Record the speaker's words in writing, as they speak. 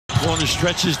Corner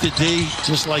stretches to D,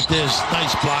 just like this.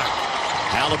 Nice block.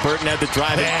 Halliburton had the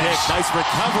driving kick. Nice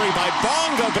recovery by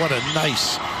Bonga. What a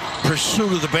nice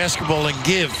pursuit of the basketball and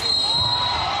give.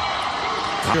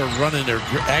 They're running their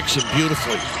action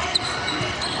beautifully.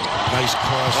 Nice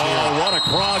cross here. Oh, what a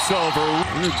crossover.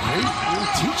 Great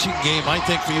teaching game, I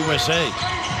think, for USA.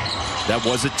 That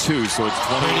was a 2, so it's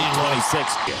 28-26.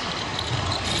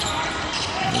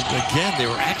 Again,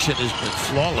 their action has been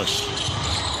flawless.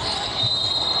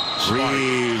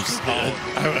 Reaves.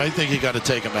 I think you got to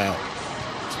take him out.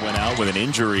 Went out with an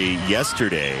injury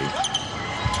yesterday.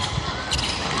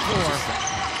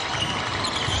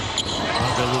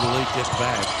 A little late get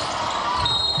back.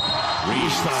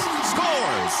 Reaves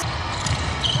scores.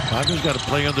 Bonga's got to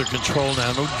play under control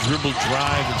now. No dribble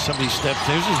drive and somebody steps.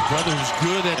 There's his brother who's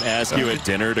good at. Ask you at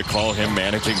dinner to call him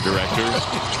managing director.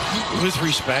 With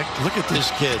respect, look at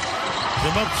this kid.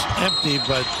 The up's empty,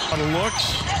 but on the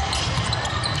looks.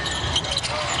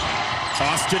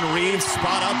 Austin Reaves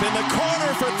spot up in the corner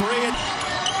for 3.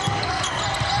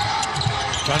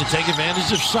 Trying to take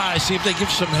advantage of size, see if they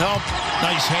give some help.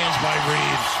 Nice hands by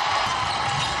Reaves.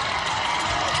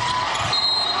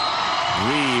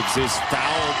 Reaves is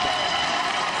fouled.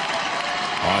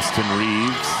 Austin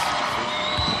Reaves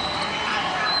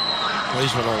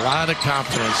plays with a lot of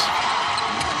confidence.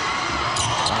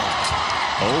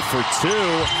 0 for 2.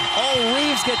 Oh,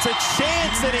 Reaves gets a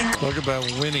chance and he... Talk about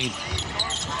winning.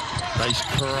 Nice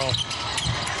curl.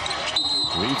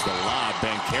 Reaves the lob.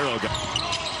 Banchero got...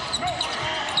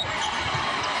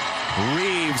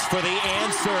 Reaves for the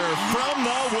answer from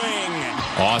the wing.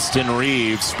 Austin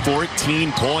Reaves,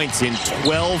 14 points in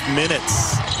 12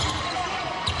 minutes.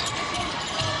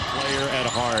 Player at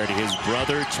heart. His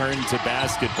brother turned to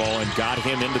basketball and got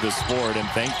him into the sport, and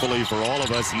thankfully for all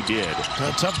of us, he did.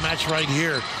 A tough match right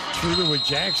here. Schroeder with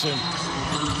Jackson.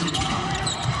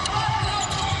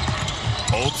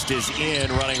 Obst is in,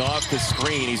 running off the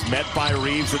screen. He's met by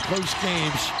Reaves. At close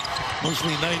games,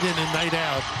 mostly night in and night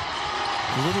out.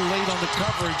 A little late on the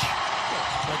coverage.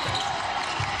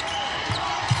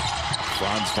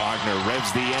 Franz Wagner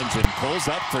revs the engine, pulls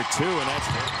up for 2, and that's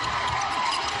it.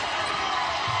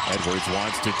 Edwards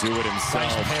wants to do it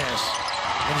himself. Nice pass.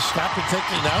 Gonna stop and take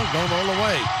it out, going all the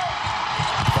way.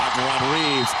 Wagner on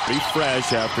Reaves.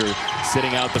 Refresh after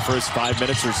sitting out the first 5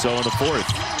 minutes or so in the 4th.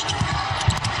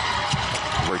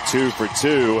 We're 2 for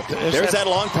 2. There's that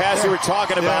long pass you were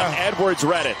talking about. Yeah. Edwards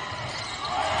read it.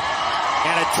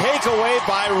 And a takeaway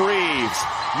by Reaves.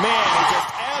 Man, he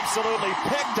just absolutely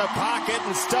picked a pocket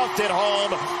and stuffed it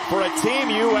home for a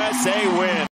Team USA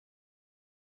win.